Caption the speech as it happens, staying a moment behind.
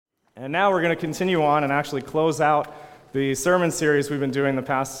And now we're going to continue on and actually close out the sermon series we've been doing the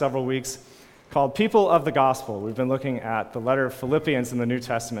past several weeks called People of the Gospel. We've been looking at the letter of Philippians in the New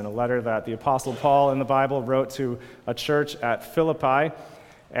Testament, a letter that the Apostle Paul in the Bible wrote to a church at Philippi.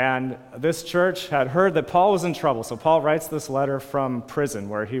 And this church had heard that Paul was in trouble, so Paul writes this letter from prison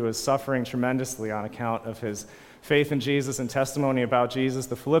where he was suffering tremendously on account of his faith in Jesus and testimony about Jesus.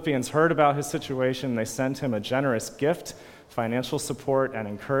 The Philippians heard about his situation. They sent him a generous gift, financial support and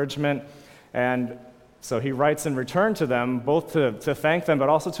encouragement. And so he writes in return to them, both to thank them, but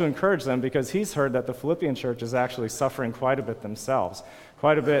also to encourage them, because he's heard that the Philippian church is actually suffering quite a bit themselves,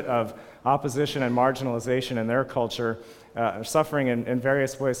 quite a bit of opposition and marginalization in their culture, suffering in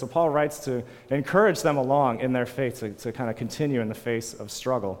various ways. So Paul writes to encourage them along in their faith, to kind of continue in the face of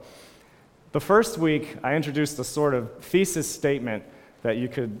struggle. The first week, I introduced a sort of thesis statement that you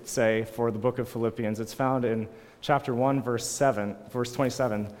could say for the book of Philippians. It's found in chapter 1, verse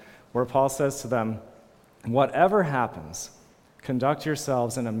 27, where Paul says to them, "Whatever happens, conduct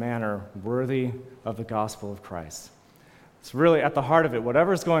yourselves in a manner worthy of the gospel of Christ." It's really at the heart of it.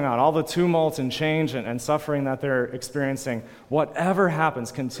 Whatever's going on, all the tumult and change and suffering that they're experiencing, whatever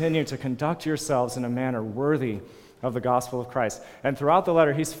happens, continue to conduct yourselves in a manner worthy of the gospel of Christ. And throughout the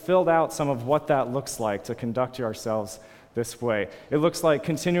letter, he's filled out some of what that looks like to conduct yourselves this way. It looks like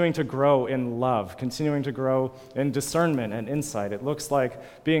continuing to grow in love, continuing to grow in discernment and insight. It looks like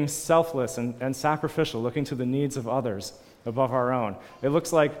being selfless and sacrificial, looking to the needs of others above our own. It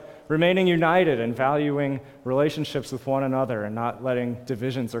looks like remaining united and valuing relationships with one another and not letting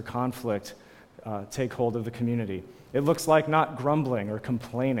divisions or conflict take hold of the community. It looks like not grumbling or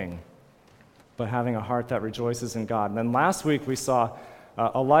complaining, but having a heart that rejoices in God. And then last week we saw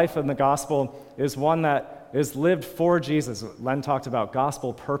a life in the gospel is one that is lived for Jesus. Len talked about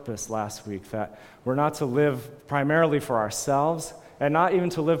gospel purpose last week, that we're not to live primarily for ourselves and not even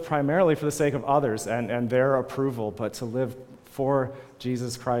to live primarily for the sake of others and their approval, but to live for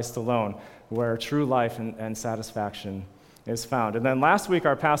Jesus Christ alone, where true life and satisfaction is found. And then last week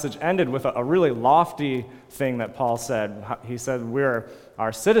our passage ended with a really lofty thing that Paul said. He said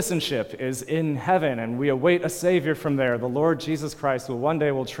our citizenship is in heaven, and we await a Savior from there, the Lord Jesus Christ, who one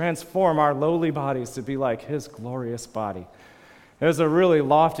day will transform our lowly bodies to be like his glorious body. It was a really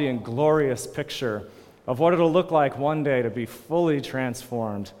lofty and glorious picture of what it'll look like one day to be fully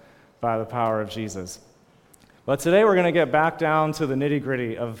transformed by the power of Jesus. But today we're going to get back down to the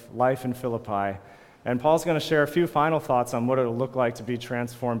nitty-gritty of life in Philippi, and Paul's going to share a few final thoughts on what it'll look like to be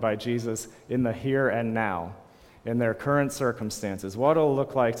transformed by Jesus in the here and now, in their current circumstances, what it'll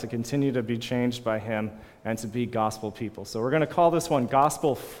look like to continue to be changed by him and to be gospel people. So we're going to call this one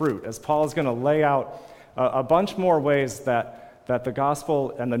gospel fruit, as Paul is going to lay out a bunch more ways that the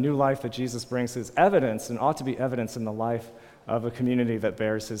gospel and the new life that Jesus brings is evidence and ought to be evidence in the life of a community that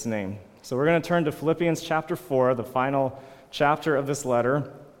bears his name. So we're going to turn to Philippians chapter 4, the final chapter of this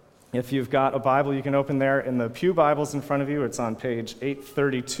letter. If you've got a Bible, you can open there in the pew Bibles in front of you. It's on page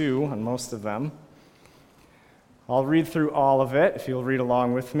 832 on most of them. I'll read through all of it, if you'll read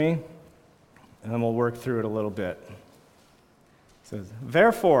along with me, and then we'll work through it a little bit. It says,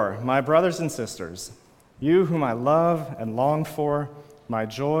 "Therefore, my brothers and sisters, you whom I love and long for, my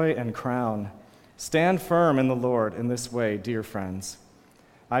joy and crown, stand firm in the Lord in this way, dear friends.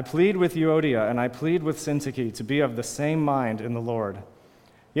 I plead with Euodia and I plead with Syntyche to be of the same mind in the Lord.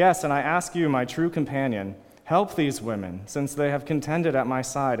 Yes, and I ask you, my true companion, help these women, since they have contended at my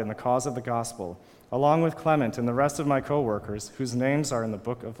side in the cause of the gospel, along with Clement and the rest of my co-workers, whose names are in the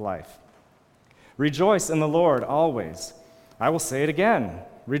book of life. Rejoice in the Lord always. I will say it again,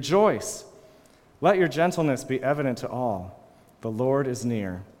 rejoice. Let your gentleness be evident to all. The Lord is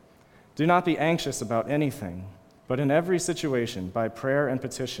near. Do not be anxious about anything, but in every situation, by prayer and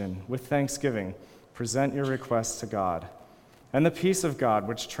petition, with thanksgiving, present your requests to God. And the peace of God,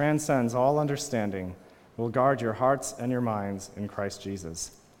 which transcends all understanding, will guard your hearts and your minds in Christ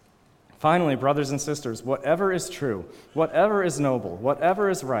Jesus. Finally, brothers and sisters, whatever is true, whatever is noble, whatever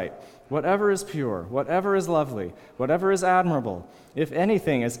is right, whatever is pure, whatever is lovely, whatever is admirable, if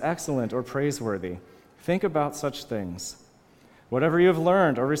anything is excellent or praiseworthy, think about such things. Whatever you have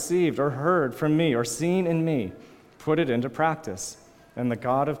learned or received or heard from me or seen in me, put it into practice, and the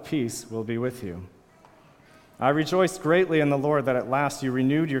God of peace will be with you. I rejoiced greatly in the Lord that at last you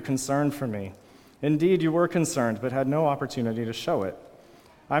renewed your concern for me. Indeed, you were concerned, but had no opportunity to show it.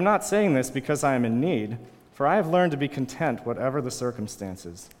 I'm not saying this because I am in need, for I have learned to be content whatever the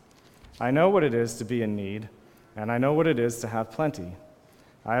circumstances. I know what it is to be in need, and I know what it is to have plenty.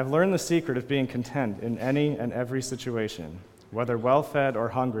 I have learned the secret of being content in any and every situation, whether well-fed or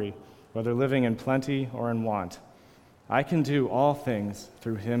hungry, whether living in plenty or in want. I can do all things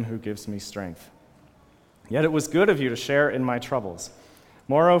through him who gives me strength. Yet it was good of you to share in my troubles.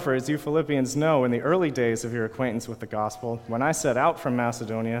 Moreover, as you Philippians know, in the early days of your acquaintance with the gospel, when I set out from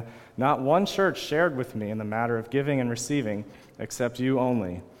Macedonia, not one church shared with me in the matter of giving and receiving, except you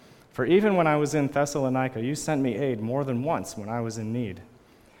only. For even when I was in Thessalonica, you sent me aid more than once when I was in need.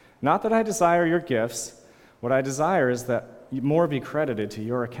 Not that I desire your gifts, what I desire is that more be credited to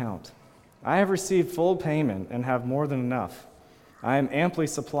your account. I have received full payment and have more than enough. I am amply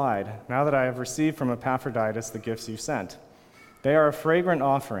supplied, now that I have received from Epaphroditus the gifts you sent. They are a fragrant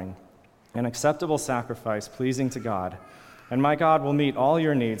offering, an acceptable sacrifice pleasing to God, and my God will meet all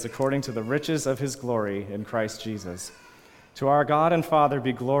your needs according to the riches of his glory in Christ Jesus. To our God and Father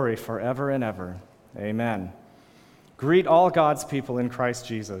be glory forever and ever. Amen. Greet all God's people in Christ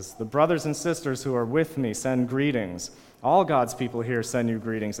Jesus. The brothers and sisters who are with me send greetings. All God's people here send you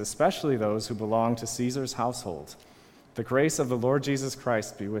greetings, especially those who belong to Caesar's household. The grace of the Lord Jesus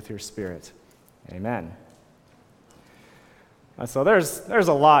Christ be with your spirit. Amen. So there's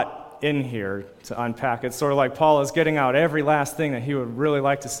a lot in here to unpack. It's sort of like Paul is getting out every last thing that he would really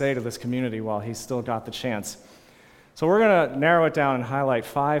like to say to this community while he's still got the chance. So we're going to narrow it down and highlight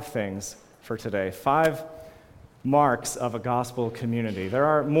 5 things for today, 5 marks of a gospel community. There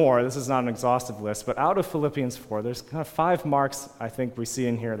are more. This is not an exhaustive list, but out of Philippians 4, there's kind of 5 marks I think we see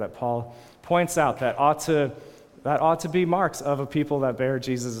in here that Paul points out that ought to be marks of a people that bear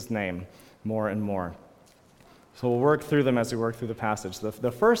Jesus' name more and more. So we'll work through them as we work through the passage.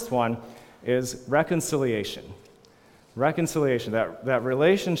 The first one is reconciliation. Reconciliation, that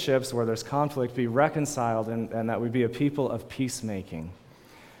relationships where there's conflict be reconciled and that we be a people of peacemaking.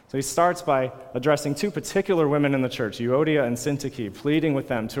 So he starts by addressing 2 particular women in the church, Euodia and Syntyche, pleading with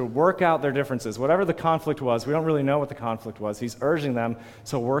them to work out their differences. Whatever the conflict was, we don't really know what the conflict was. He's urging them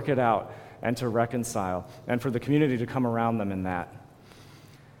to work it out and to reconcile, and for the community to come around them in that.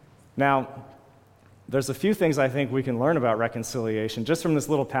 Now, there's a few things I think we can learn about reconciliation just from this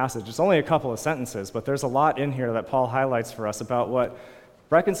little passage. It's only a couple of sentences, but there's a lot in here that Paul highlights for us about what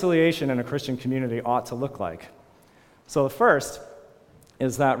reconciliation in a Christian community ought to look like. So the first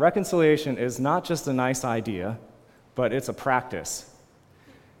is that reconciliation is not just a nice idea, but it's a practice.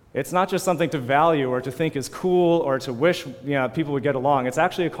 It's not just something to value or to think is cool or to wish people would get along. It's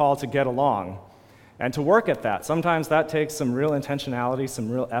actually a call to get along and to work at that. Sometimes that takes some real intentionality,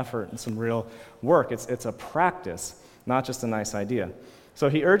 some real effort, and some real work. It's a practice, not just a nice idea. So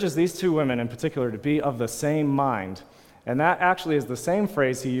he urges these 2 women in particular to be of the same mind. And that actually is the same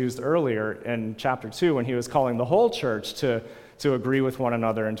phrase he used earlier in chapter 2 when he was calling the whole church to agree with one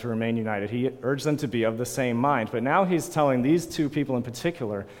another and to remain united. He urged them to be of the same mind. But now he's telling these 2 people in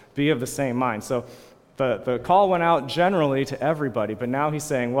particular, be of the same mind. So the call went out generally to everybody, but now he's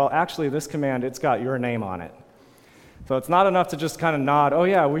saying, well, actually, this command, it's got your name on it. So it's not enough to just kind of nod, oh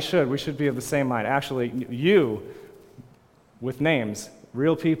yeah, we should be of the same mind. Actually, you, with names,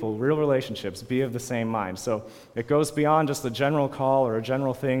 real people, real relationships, be of the same mind. So it goes beyond just a general call or a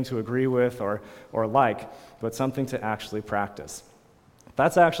general thing to agree with or like, but something to actually practice.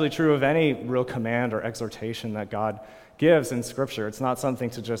 That's actually true of any real command or exhortation that God gives in Scripture. It's not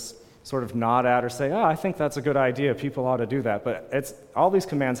something to just sort of nod at or say, I think that's a good idea, people ought to do that. But all these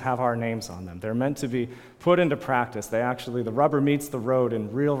commands have our names on them. They're meant to be put into practice. The rubber meets the road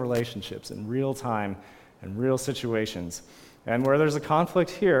in real relationships, in real time, in real situations. And where there's a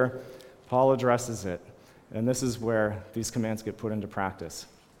conflict here, Paul addresses it. And this is where these commands get put into practice.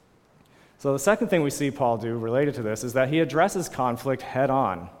 So the second thing we see Paul do related to this is that he addresses conflict head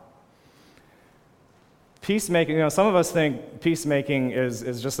on. Peacemaking, some of us think peacemaking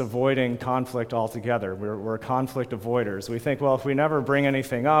is just avoiding conflict altogether. We're conflict avoiders. We think, well, if we never bring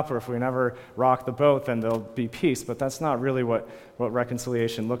anything up or if we never rock the boat, then there'll be peace. But that's not really what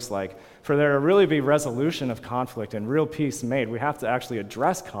reconciliation looks like. For there to really be resolution of conflict and real peace made, we have to actually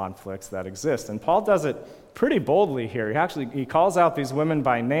address conflicts that exist. And Paul does it pretty boldly here. He calls out these women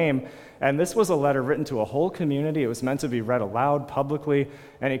by name, and this was a letter written to a whole community. It was meant to be read aloud publicly,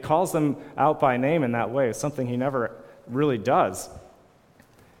 and he calls them out by name in that way. It's something he never really does.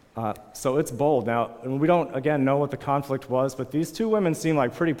 So it's bold. Now, we don't, again, know what the conflict was, but these 2 women seem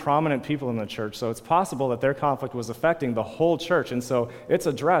like pretty prominent people in the church, so it's possible that their conflict was affecting the whole church, and so it's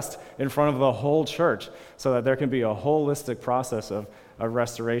addressed in front of the whole church so that there can be a holistic process of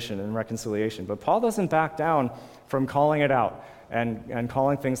restoration and reconciliation. But Paul doesn't back down from calling it out and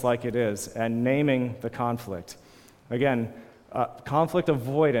calling things like it is and naming the conflict. Again, conflict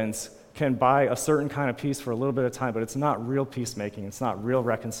avoidance can buy a certain kind of peace for a little bit of time, but it's not real peacemaking. It's not real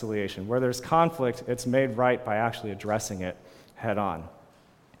reconciliation. Where there's conflict, it's made right by actually addressing it head on.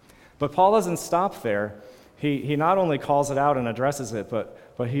 But Paul doesn't stop there. he not only calls it out and addresses it,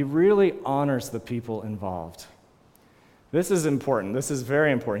 but he really honors the people involved. This is important. This is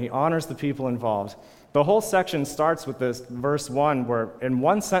very important. He honors the people involved. The whole section starts with this verse 1, where in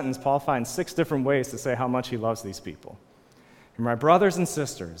one sentence, Paul finds 6 different ways to say how much he loves these people. You're my brothers and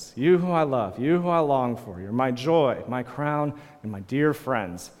sisters, you who I love, you who I long for. You're my joy, my crown, and my dear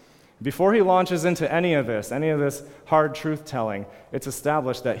friends. Before he launches into any of this hard truth-telling, it's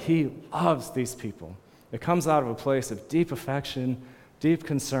established that he loves these people. It comes out of a place of deep affection, deep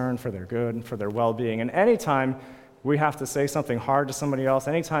concern for their good and for their well-being. And anytime we have to say something hard to somebody else,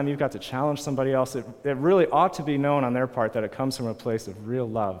 anytime you've got to challenge somebody else, it really ought to be known on their part that it comes from a place of real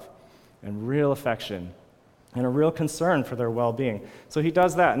love and real affection and a real concern for their well-being. So he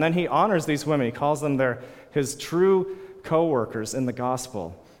does that, and then he honors these women. He calls them his true co-workers in the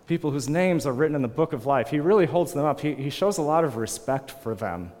gospel, people whose names are written in the book of life. He really holds them up. He shows a lot of respect for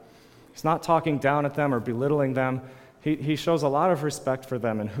them. He's not talking down at them or belittling them. He shows a lot of respect for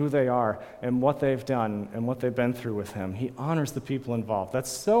them and who they are and what they've done and what they've been through with him. He honors the people involved.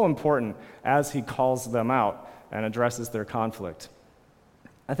 That's so important as he calls them out and addresses their conflict.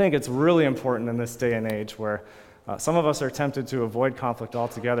 I think it's really important in this day and age where some of us are tempted to avoid conflict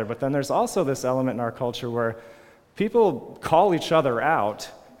altogether, but then there's also this element in our culture where people call each other out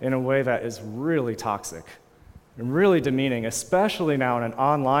in a way that is really toxic and really demeaning, especially now in an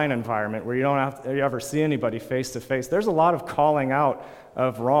online environment where you ever see anybody face to face. There's a lot of calling out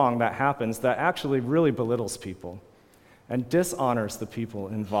of wrong that happens that actually really belittles people and dishonors the people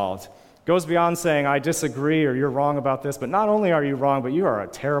involved. Goes beyond saying, I disagree or you're wrong about this, but not only are you wrong, but you are a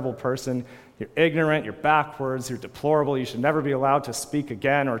terrible person. You're ignorant, you're backwards, you're deplorable, you should never be allowed to speak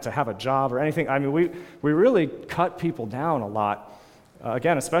again or to have a job or anything. I mean, we really cut people down a lot,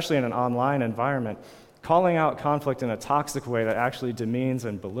 again, especially in an online environment, calling out conflict in a toxic way that actually demeans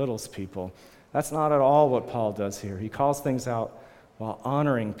and belittles people. That's not at all what Paul does here. He calls things out while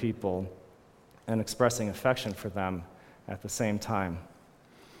honoring people and expressing affection for them at the same time.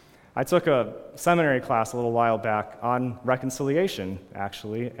 I took a seminary class a little while back on reconciliation,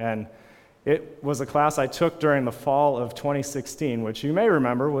 actually, and it was a class I took during the fall of 2016, which you may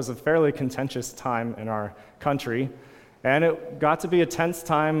remember was a fairly contentious time in our country, and it got to be a tense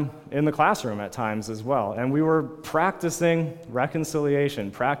time in the classroom at times as well. And we were practicing reconciliation,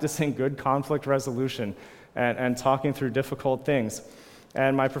 practicing good conflict resolution, and talking through difficult things.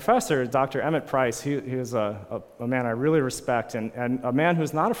 And my professor, Dr. Emmett Price, he is a man I really respect, and a man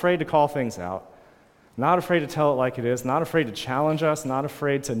who's not afraid to call things out, not afraid to tell it like it is, not afraid to challenge us, not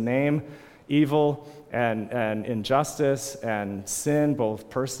afraid to name evil and injustice and sin, both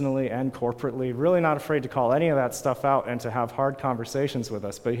personally and corporately, really not afraid to call any of that stuff out and to have hard conversations with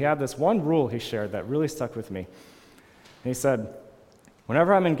us. But he had this one rule he shared that really stuck with me. He said,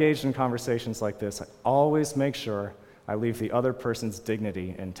 whenever I'm engaged in conversations like this, I always make sure I leave the other person's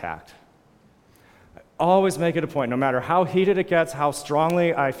dignity intact. I always make it a point, no matter how heated it gets, how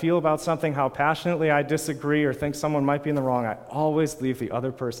strongly I feel about something, how passionately I disagree or think someone might be in the wrong, I always leave the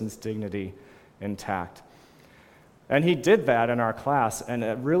other person's dignity intact. And he did that in our class, and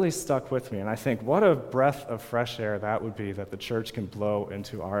it really stuck with me. And I think what a breath of fresh air that would be that the church can blow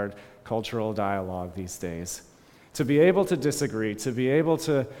into our cultural dialogue these days. To be able to disagree, to be able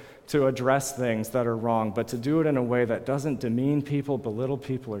to address things that are wrong, but to do it in a way that doesn't demean people, belittle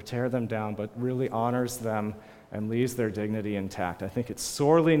people, or tear them down, but really honors them and leaves their dignity intact. I think it's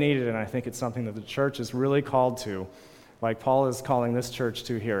sorely needed, and I think it's something that the church is really called to, like Paul is calling this church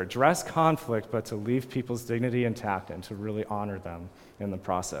to here. Address conflict, but to leave people's dignity intact and to really honor them in the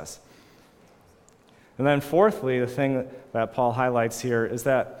process. And then fourthly, the thing that Paul highlights here is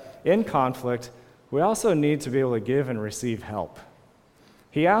that in conflict, we also need to be able to give and receive help.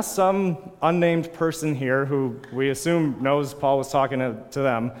 He asked some unnamed person here, who we assume knows Paul was talking to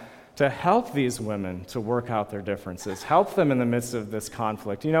them, to help these women to work out their differences, help them in the midst of this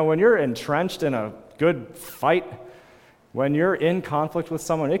conflict. You know, when you're entrenched in a good fight, when you're in conflict with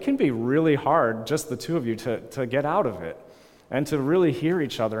someone, it can be really hard, just the two of you, to get out of it and to really hear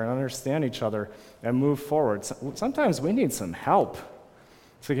each other and understand each other and move forward. Sometimes we need some help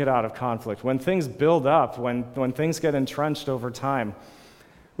to get out of conflict. When things build up, when things get entrenched over time,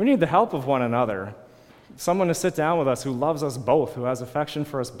 we need the help of one another, someone to sit down with us who loves us both, who has affection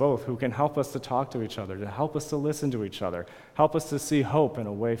for us both, who can help us to talk to each other, to help us to listen to each other, help us to see hope and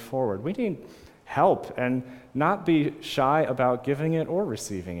a way forward. We need help and not be shy about giving it or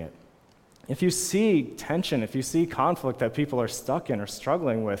receiving it. If you see tension, if you see conflict that people are stuck in or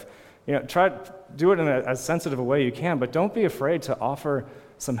struggling with, try to do it in as sensitive a way you can, but don't be afraid to offer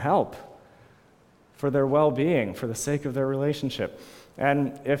some help for their well-being, for the sake of their relationship.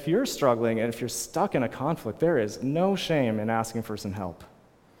 And if you're struggling and if you're stuck in a conflict, there is no shame in asking for some help.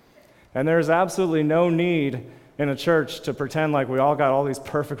 And there's absolutely no need in a church to pretend like we all got all these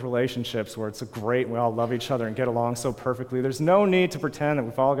perfect relationships where it's great, we all love each other and get along so perfectly. There's no need to pretend that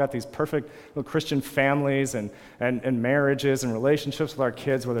we've all got these perfect Christian families and marriages and relationships with our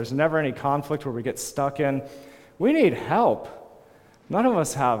kids where there's never any conflict where we get stuck in. We need help. None of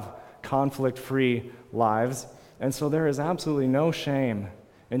us have conflict-free lives, and so there is absolutely no shame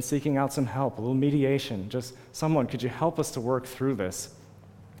in seeking out some help, a little mediation, just someone, could you help us to work through this?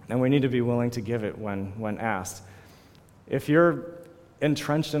 And we need to be willing to give it when asked. If you're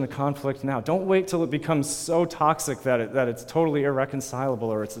entrenched in a conflict now, don't wait till it becomes so toxic that it's totally irreconcilable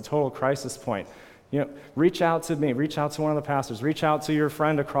or it's a total crisis point. Reach out to me, reach out to one of the pastors, reach out to your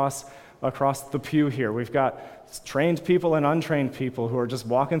friend across the pew here. We've got trained people and untrained people who are just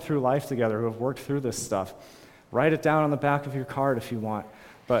walking through life together, who have worked through this stuff. Write it down on the back of your card if you want.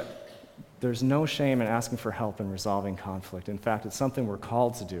 But there's no shame in asking for help in resolving conflict. In fact, it's something we're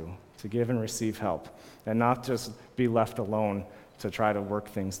called to do, to give and receive help, and not just be left alone to try to work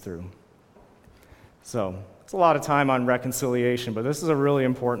things through. So, it's a lot of time on reconciliation, but this is a really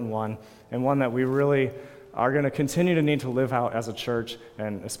important one, and one that we really are going to continue to need to live out as a church,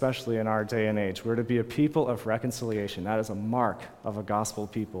 and especially in our day and age. We're to be a people of reconciliation. That is a mark of a gospel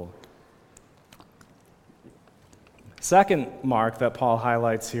people. Second mark that Paul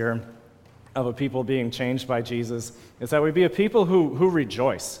highlights here of a people being changed by Jesus is that we be a people who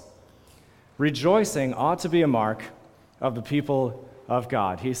rejoice. Rejoicing ought to be a mark of the people of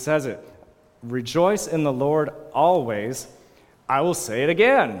God. He says it, rejoice in the Lord always. I will say it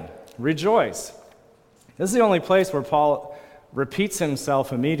again, rejoice. This is the only place where Paul repeats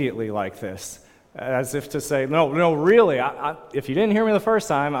himself immediately like this, as if to say, no, really, if you didn't hear me the first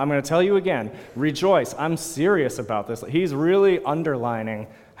time, I'm going to tell you again, rejoice. I'm serious about this. He's really underlining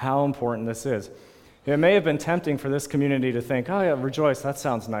how important this is. It may have been tempting for this community to think, oh yeah, rejoice, that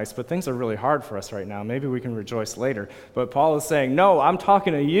sounds nice, but things are really hard for us right now. Maybe we can rejoice later. But Paul is saying, no, I'm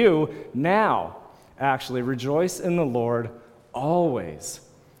talking to you now. Actually, rejoice in the Lord always.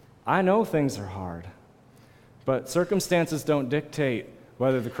 I know things are hard, but circumstances don't dictate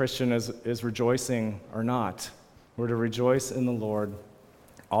whether the Christian is rejoicing or not. We're to rejoice in the Lord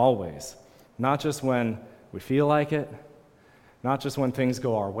always, not just when we feel like it, not just when things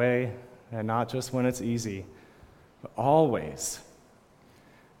go our way, and not just when it's easy, but always.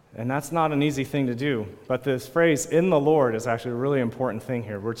 And that's not an easy thing to do, but this phrase, in the Lord, is actually a really important thing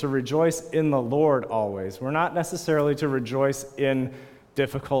here. We're to rejoice in the Lord always. We're not necessarily to rejoice in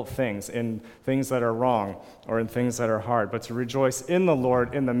difficult things, in things that are wrong, or in things that are hard, but to rejoice in the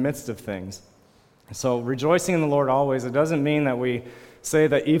Lord in the midst of things. So rejoicing in the Lord always, it doesn't mean that we say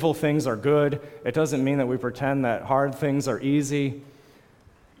that evil things are good. It doesn't mean that we pretend that hard things are easy.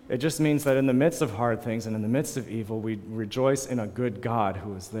 It just means that in the midst of hard things and in the midst of evil, we rejoice in a good God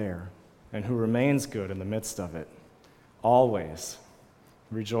who is there and who remains good in the midst of it. Always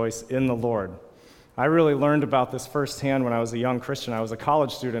rejoice in the Lord. I really learned about this firsthand when I was a young Christian. I was a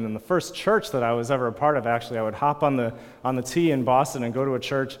college student, and the first church that I was ever a part of, actually, I would hop on the T in Boston and go to a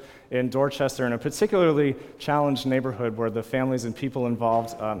church in Dorchester in a particularly challenged neighborhood where the families and people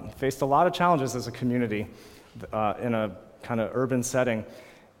involved faced a lot of challenges as a community in a kind of urban setting.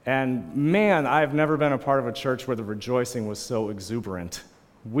 And man, I've never been a part of a church where the rejoicing was so exuberant.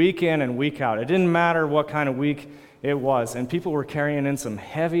 Week in and week out. It didn't matter what kind of week it was. And people were carrying in some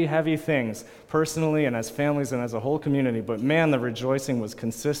heavy, heavy things, personally and as families and as a whole community. But man, the rejoicing was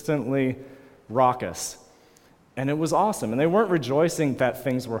consistently raucous. And it was awesome. And they weren't rejoicing that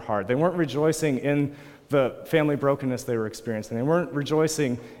things were hard. They weren't rejoicing in the family brokenness they were experiencing. They weren't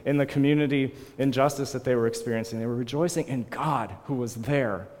rejoicing in the community injustice that they were experiencing. They were rejoicing in God, who was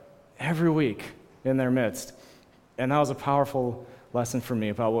there every week in their midst. And that was a powerful lesson for me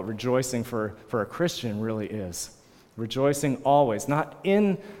about what rejoicing for a Christian really is. Rejoicing always, not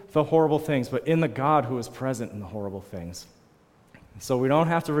in the horrible things, but in the God who is present in the horrible things. So we don't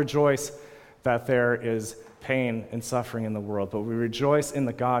have to rejoice that there is pain and suffering in the world, but we rejoice in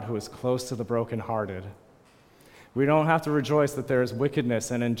the God who is close to the brokenhearted. We don't have to rejoice that there is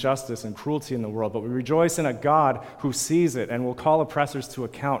wickedness and injustice and cruelty in the world, but we rejoice in a God who sees it and will call oppressors to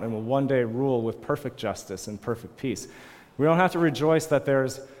account and will one day rule with perfect justice and perfect peace. We don't have to rejoice that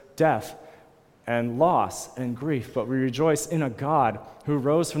there's death and loss and grief, but we rejoice in a God who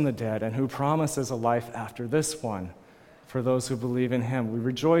rose from the dead and who promises a life after this one for those who believe in him. We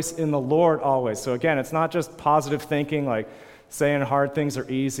rejoice in the Lord always. So again, it's not just positive thinking like saying hard things are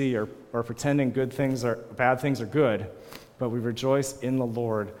easy or pretending bad things are good, but we rejoice in the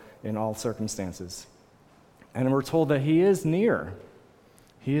Lord in all circumstances. And we're told that he is near.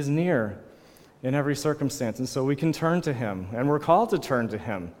 He is near in every circumstance, and so we can turn to him, and we're called to turn to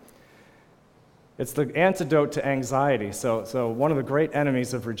him. It's the antidote to anxiety. So one of the great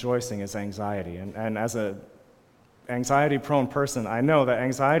enemies of rejoicing is anxiety, and as a anxiety-prone person, I know that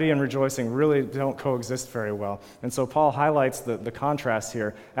anxiety and rejoicing really don't coexist very well. And so Paul highlights the contrast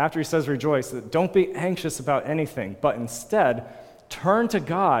here. After he says rejoice, that don't be anxious about anything, but instead turn to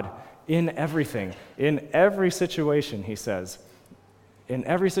God in everything. In every situation, he says. In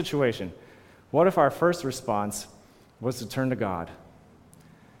every situation. What if our first response was to turn to God?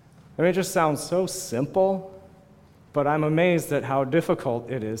 I mean, it just sounds so simple, but I'm amazed at how difficult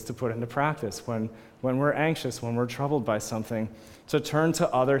it is to put into practice when we're anxious, when we're troubled by something, to turn to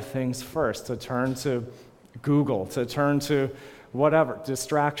other things first, to turn to Google, to turn to whatever,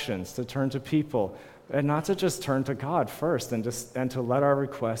 distractions, to turn to people, and not to just turn to God first and to let our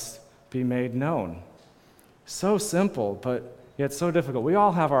requests be made known. So simple, but yet so difficult. We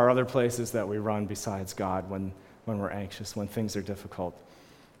all have our other places that we run besides God when we're anxious, when things are difficult.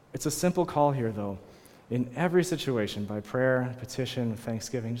 It's a simple call here, though. In every situation, by prayer, petition,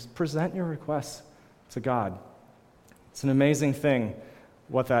 thanksgiving, just present your requests to God. It's an amazing thing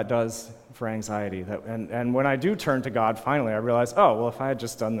what that does for anxiety. And when I do turn to God, finally, I realize, oh, well, if I had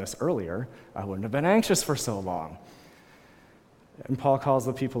just done this earlier, I wouldn't have been anxious for so long. And Paul calls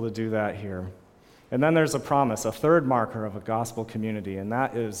the people to do that here. And then there's a promise, a third marker of a gospel community, and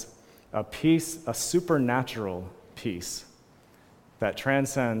that is a peace, a supernatural peace that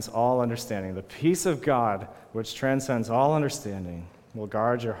transcends all understanding. The peace of God, which transcends all understanding, will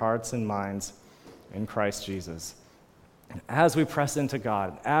guard your hearts and minds in Christ Jesus. And as we press into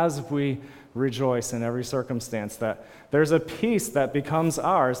God, as we rejoice in every circumstance, that there's a peace that becomes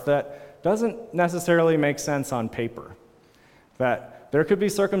ours that doesn't necessarily make sense on paper. That there could be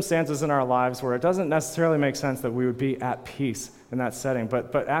circumstances in our lives where it doesn't necessarily make sense that we would be at peace in that setting,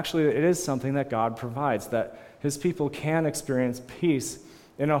 but actually it is something that God provides, that his people can experience peace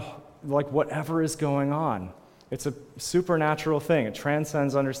in whatever is going on. It's a supernatural thing. It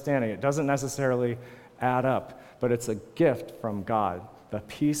transcends understanding. It doesn't necessarily add up, but it's a gift from God, the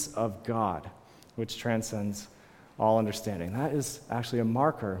peace of God, which transcends all understanding. That is actually a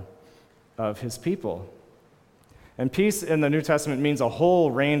marker of his people. And peace in the New Testament means a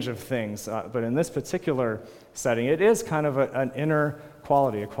whole range of things, but in this particular setting, it is kind of an inner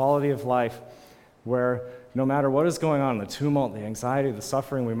quality, a quality of life where no matter what is going on, the tumult, the anxiety, the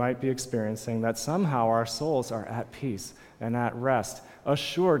suffering we might be experiencing, that somehow our souls are at peace and at rest,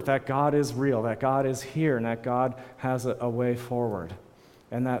 assured that God is real, that God is here, and that God has a way forward.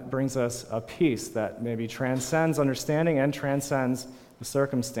 And that brings us a peace that maybe transcends understanding and transcends the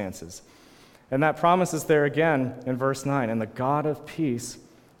circumstances. And that promise is there again in verse 9, and the God of peace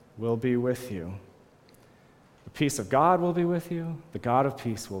will be with you. The peace of God will be with you, the God of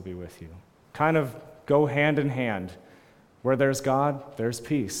peace will be with you. Kind of go hand in hand. Where there's God, there's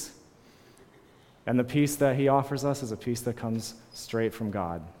peace. And the peace that he offers us is a peace that comes straight from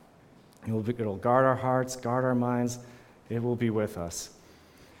God. It'll guard our hearts, guard our minds. It will be with us.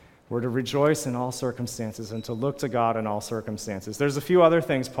 We're to rejoice in all circumstances and to look to God in all circumstances. There's a few other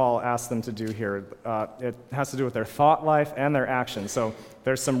things Paul asks them to do here. It has to do with their thought life and their actions. So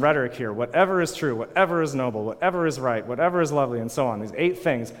there's some rhetoric here. Whatever is true, whatever is noble, whatever is right, whatever is lovely, and so on. These 8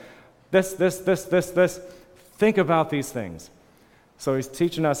 things. This. Think about these things. So he's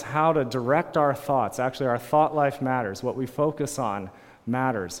teaching us how to direct our thoughts. Actually, our thought life matters. What we focus on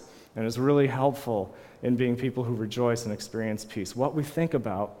matters and is really helpful in being people who rejoice and experience peace. What we think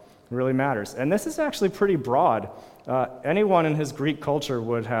about really matters. And this is actually pretty broad. Anyone in his Greek culture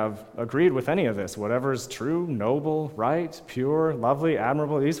would have agreed with any of this. Whatever is true, noble, right, pure, lovely,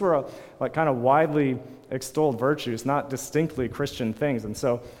 admirable. These were kind of widely extolled virtues, not distinctly Christian things. And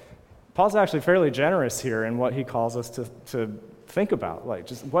so Paul's actually fairly generous here in what he calls us to think about. Like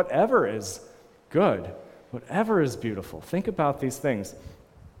just whatever is good, whatever is beautiful. Think about these things.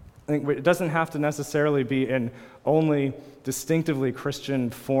 I think it doesn't have to necessarily be in only distinctively Christian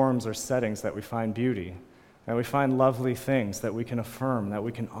forms or settings that we find beauty, that we find lovely things that we can affirm, that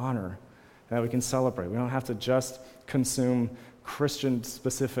we can honor, that we can celebrate. We don't have to just consume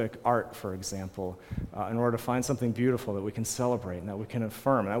Christian-specific art, for example, in order to find something beautiful that we can celebrate and that we can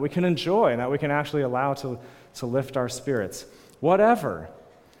affirm, and that we can enjoy, and that we can actually allow to lift our spirits. Whatever.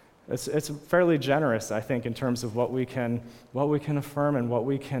 It's fairly generous, I think, in terms of what we can affirm and what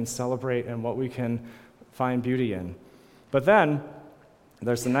we can celebrate and what we can find beauty in. But then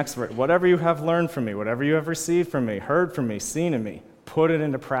there's the next word. Whatever you have learned from me, whatever you have received from me, heard from me, seen in me, put it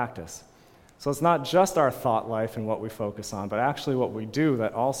into practice. So it's not just our thought life and what we focus on, but actually what we do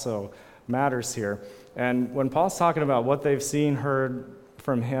that also matters here. And when Paul's talking about what they've seen, heard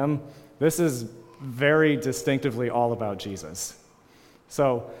from him, this is very distinctively all about Jesus.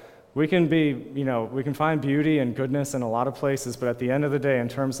 So we can we can find beauty and goodness in a lot of places, but at the end of the day, in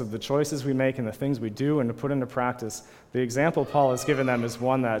terms of the choices we make and the things we do and to put into practice, the example Paul has given them is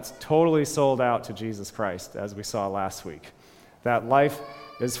one that's totally sold out to Jesus Christ, as we saw last week. That life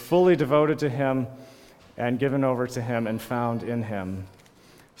is fully devoted to him and given over to him and found in him.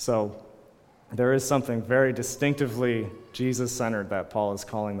 So there is something very distinctively Jesus-centered that Paul is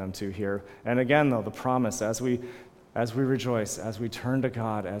calling them to here. And again, though, the promise, as we rejoice, as we turn to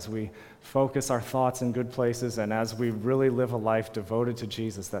God, as we focus our thoughts in good places, and as we really live a life devoted to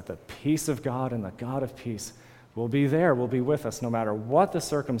Jesus, that the peace of God and the God of peace will be there, will be with us no matter what the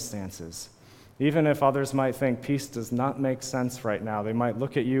circumstances. Even if others might think peace does not make sense right now, they might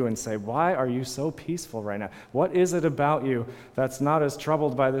look at you and say, why are you so peaceful right now? What is it about you that's not as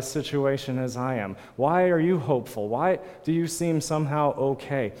troubled by this situation as I am? Why are you hopeful? Why do you seem somehow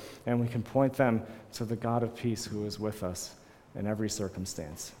okay? And we can point them to the God of peace who is with us in every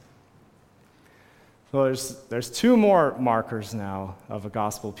circumstance. So there's two more markers now of a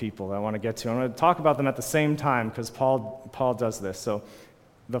gospel people that I want to get to. I'm going to talk about them at the same time because Paul does this. So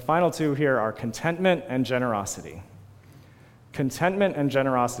the final two here are contentment and generosity. Contentment and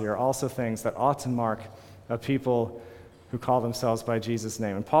generosity are also things that ought to mark a people who call themselves by Jesus'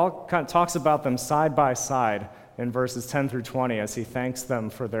 name. And Paul kind of talks about them side by side in verses 10 through 20 as he thanks them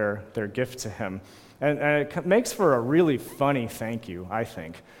for their gift to him. And it makes for a really funny thank you, I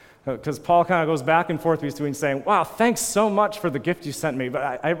think. Because Paul kind of goes back and forth between saying, wow, thanks so much for the gift you sent me,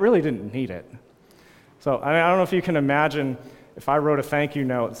 but I really didn't need it. So I don't know if you can imagine if I wrote a thank you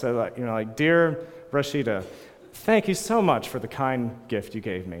note, so like, Dear Rashida, thank you so much for the kind gift you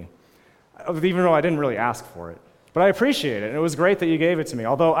gave me, even though I didn't really ask for it. But I appreciate it, and it was great that you gave it to me,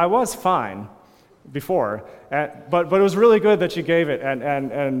 although I was fine before, but it was really good that you gave it,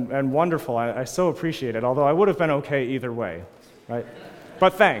 and wonderful. I so appreciate it, although I would have been okay either way, right?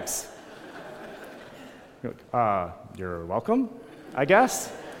 But thanks. You're welcome, I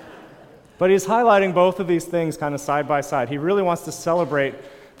guess. But he's highlighting both of these things kind of side by side. He really wants to celebrate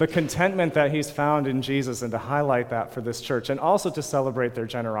the contentment that he's found in Jesus and to highlight that for this church, and also to celebrate their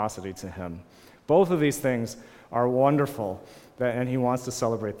generosity to him. Both of these things are wonderful, and he wants to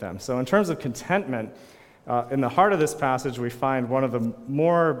celebrate them. So in terms of contentment, in the heart of this passage, we find one of the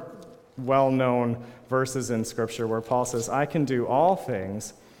more well-known verses in Scripture where Paul says, I can do all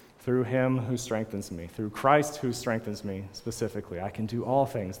things through him who strengthens me, through Christ who strengthens me specifically. I can do all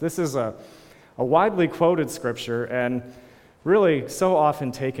things. This is a widely quoted scripture and really so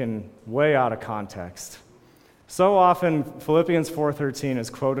often taken way out of context. So often Philippians 4:13 is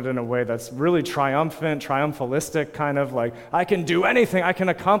quoted in a way that's really triumphant, triumphalistic, kind of like, I can do anything, I can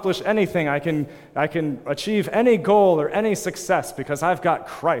accomplish anything, I can achieve any goal or any success because I've got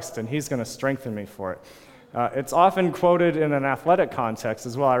Christ and he's going to strengthen me for it. It's often quoted in an athletic context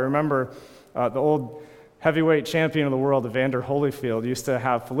as well. I remember the old heavyweight champion of the world, Evander Holyfield, used to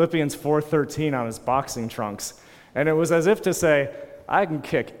have Philippians 4:13 on his boxing trunks. And it was as if to say, I can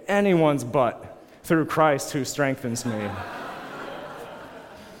kick anyone's butt through Christ who strengthens me.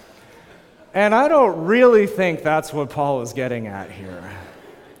 And I don't really think that's what Paul is getting at here.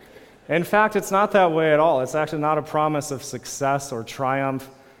 In fact, it's not that way at all. It's actually not a promise of success or triumph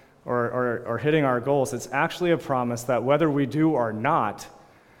or hitting our goals. It's actually a promise that whether we do or not,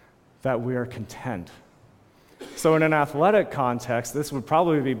 that we are content. So in an athletic context, this would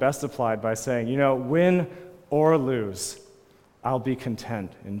probably be best applied by saying, win or lose, I'll be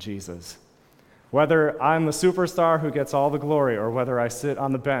content in Jesus. Whether I'm the superstar who gets all the glory or whether I sit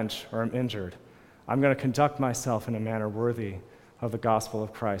on the bench or am injured, I'm going to conduct myself in a manner worthy of the gospel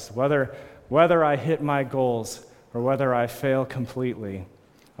of Christ. Whether I hit my goals or whether I fail completely,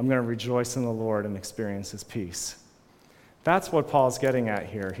 I'm going to rejoice in the Lord and experience his peace. That's what Paul's getting at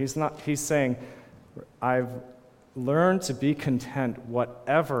here. He's saying, I've learned to be content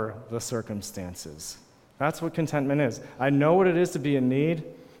whatever the circumstances. That's what contentment is. I know what it is to be in need.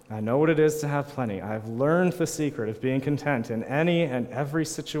 I know what it is to have plenty. I've learned the secret of being content in any and every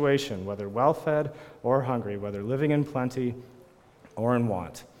situation, whether well-fed or hungry, whether living in plenty or in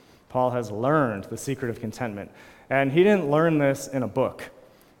want. Paul has learned the secret of contentment. And he didn't learn this in a book.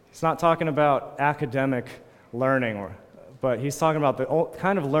 He's not talking about academic learning, but he's talking about the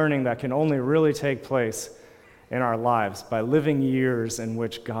kind of learning that can only really take place in our lives by living years in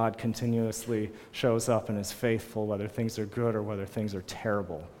which God continuously shows up and is faithful, whether things are good or whether things are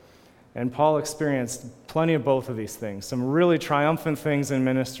terrible. And Paul experienced plenty of both of these things, some really triumphant things in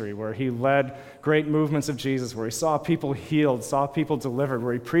ministry where he led great movements of Jesus, where he saw people healed, saw people delivered,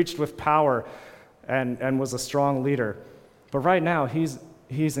 where he preached with power and was a strong leader. But right now, he's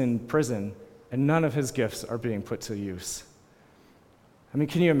he's in prison, and none of his gifts are being put to use. I mean,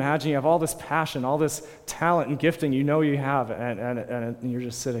 can you imagine? You have all this passion, all this talent and gifting you know you have, and you're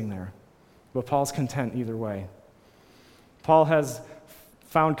just sitting there. But Paul's content either way. Paul has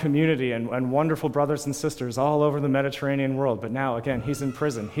found community and wonderful brothers and sisters all over the Mediterranean world, but now, again, he's in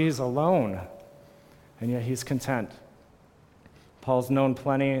prison. He's alone, and yet he's content. Paul's known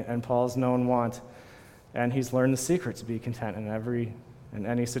plenty, and Paul's known want, and he's learned the secret to be content in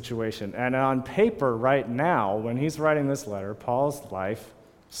any situation. And on paper right now, when he's writing this letter, Paul's life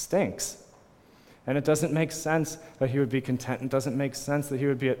stinks. And it doesn't make sense that he would be content. It doesn't make sense that he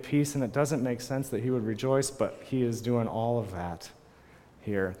would be at peace, and it doesn't make sense that he would rejoice, but he is doing all of that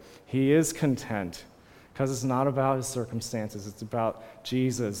here. He is content because it's not about his circumstances. It's about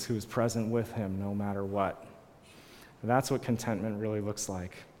Jesus who's present with him no matter what. And that's what contentment really looks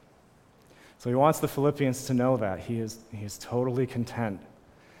like. So he wants the Philippians to know that. He is totally content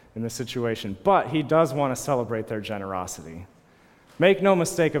in this situation. But he does want to celebrate their generosity. Make no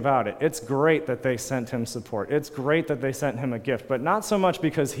mistake about it. It's great that they sent him support. It's great that they sent him a gift, but not so much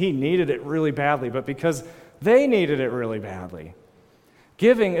because he needed it really badly, but because they needed it really badly.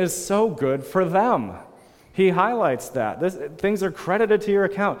 Giving is so good for them. He highlights that. Things are credited to your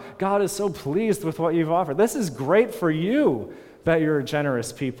account. God is so pleased with what you've offered. This is great for you that you're a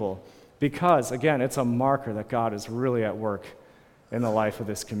generous people because, again, it's a marker that God is really at work in the life of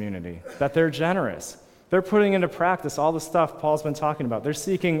this community, that they're generous. They're putting into practice all the stuff Paul's been talking about. They're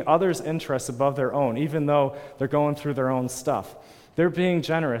seeking others' interests above their own, even though they're going through their own stuff. They're being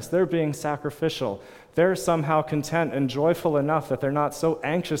generous. They're being sacrificial. They're somehow content and joyful enough that they're not so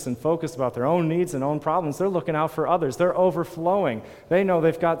anxious and focused about their own needs and own problems. They're looking out for others. They're overflowing. They know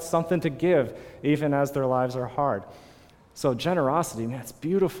they've got something to give, even as their lives are hard. So generosity, man, it's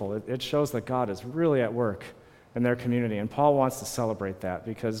beautiful. It shows that God is really at work in their community, and Paul wants to celebrate that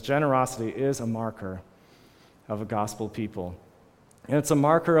because generosity is a marker of a gospel people. And it's a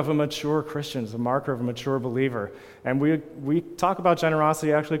marker of a mature Christian. It's a marker of a mature believer. And we talk about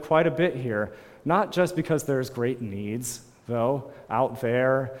generosity actually quite a bit here, not just because there's great needs, though, out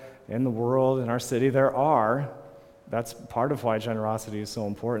there in the world, in our city, there are. That's part of why generosity is so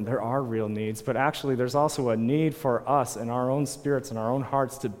important. There are real needs, but actually there's also a need for us in our own spirits and our own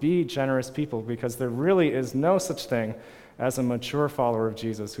hearts to be generous people because there really is no such thing as a mature follower of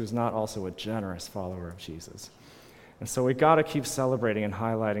Jesus who's not also a generous follower of Jesus. And so we got to keep celebrating and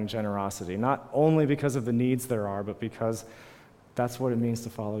highlighting generosity, not only because of the needs there are, but because that's what it means to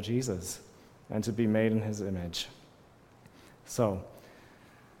follow Jesus and to be made in his image. So,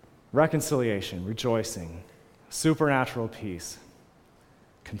 reconciliation, rejoicing, supernatural peace,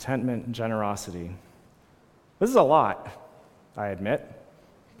 contentment, and generosity. This is a lot, I admit.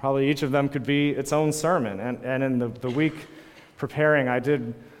 Probably each of them could be its own sermon. And in the week preparing, I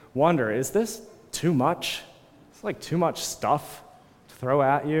did wonder, is this too much? It's like too much stuff to throw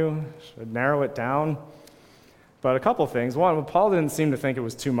at you. Should I narrow it down? But a couple things. One, Paul didn't seem to think it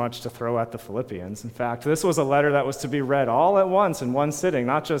was too much to throw at the Philippians. In fact, this was a letter that was to be read all at once in one sitting,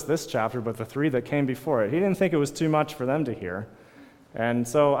 not just this chapter, but the 3 that came before it. He didn't think it was too much for them to hear. And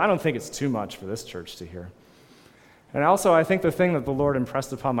so I don't think it's too much for this church to hear. And also, I think the thing that the Lord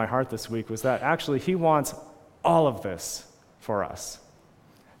impressed upon my heart this week was that actually he wants all of this for us.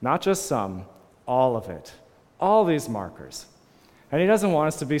 Not just some, all of it. All these markers. And he doesn't want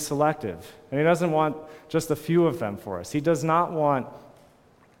us to be selective. And he doesn't want just a few of them for us. He does not want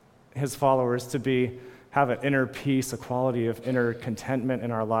his followers to have an inner peace, a quality of inner contentment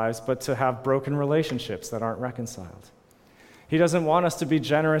in our lives, but to have broken relationships that aren't reconciled. He doesn't want us to be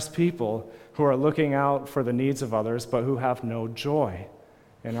generous people who are looking out for the needs of others, but who have no joy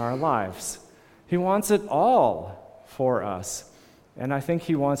in our lives. He wants it all for us. And I think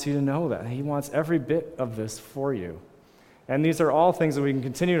he wants you to know that. He wants every bit of this for you. And these are all things that we can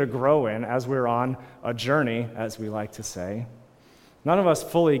continue to grow in as we're on a journey, as we like to say. None of us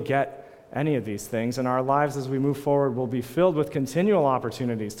fully get any of these things, and our lives as we move forward will be filled with continual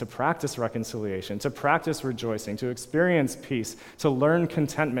opportunities to practice reconciliation, to practice rejoicing, to experience peace, to learn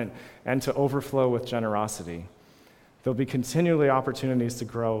contentment, and to overflow with generosity. There'll be continually opportunities to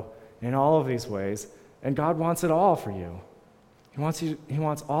grow in all of these ways, and God wants it all for you. He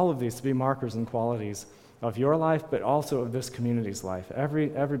wants all of these to be markers and qualities of your life, but also of this community's life, every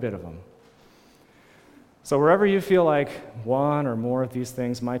bit of them. So wherever you feel like one or more of these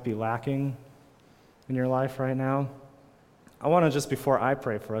things might be lacking in your life right now, I want to just, before I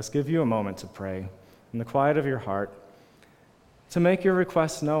pray for us, give you a moment to pray in the quiet of your heart to make your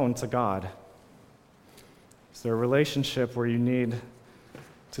requests known to God. Is there a relationship where you need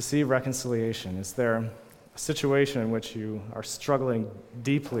to see reconciliation? Is there a situation in which you are struggling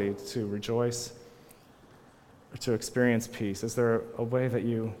deeply to rejoice or to experience peace? Is there a way that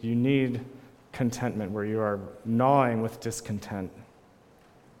you need contentment, where you are gnawing with discontent?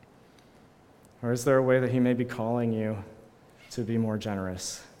 Or is there a way that he may be calling you to be more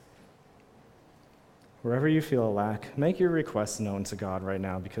generous? Wherever you feel a lack, make your requests known to God right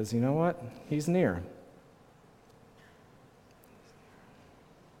now, because you know what? He's near.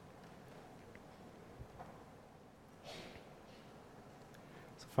 So,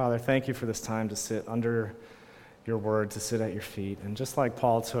 Father, thank you for this time to sit under your word, to sit at your feet. And just like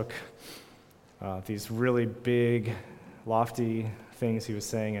Paul took these really big, lofty things he was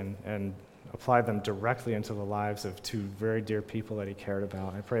saying and applied them directly into the lives of two very dear people that he cared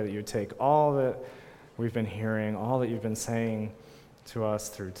about, I pray that you would take all that we've been hearing, all that you've been saying to us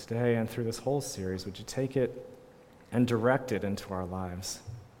through today and through this whole series, would you take it and direct it into our lives?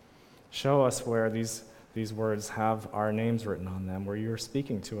 Show us where these words have our names written on them, where you're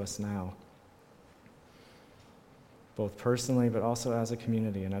speaking to us now, both personally but also as a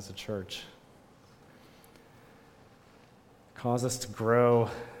community and as a church. Cause us to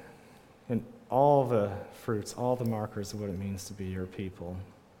grow in all the fruits, all the markers of what it means to be your people,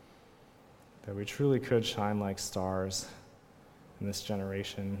 that we truly could shine like stars in this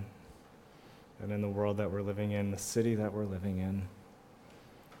generation and in the world that we're living in, the city that we're living in.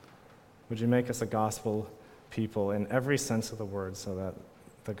 Would you make us a gospel people in every sense of the word, so that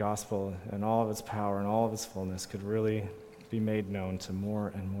the gospel and all of its power and all of its fullness could really be made known to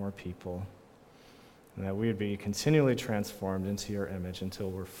more and more people, and that we would be continually transformed into your image until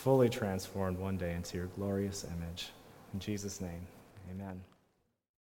we're fully transformed one day into your glorious image. In Jesus' name, amen.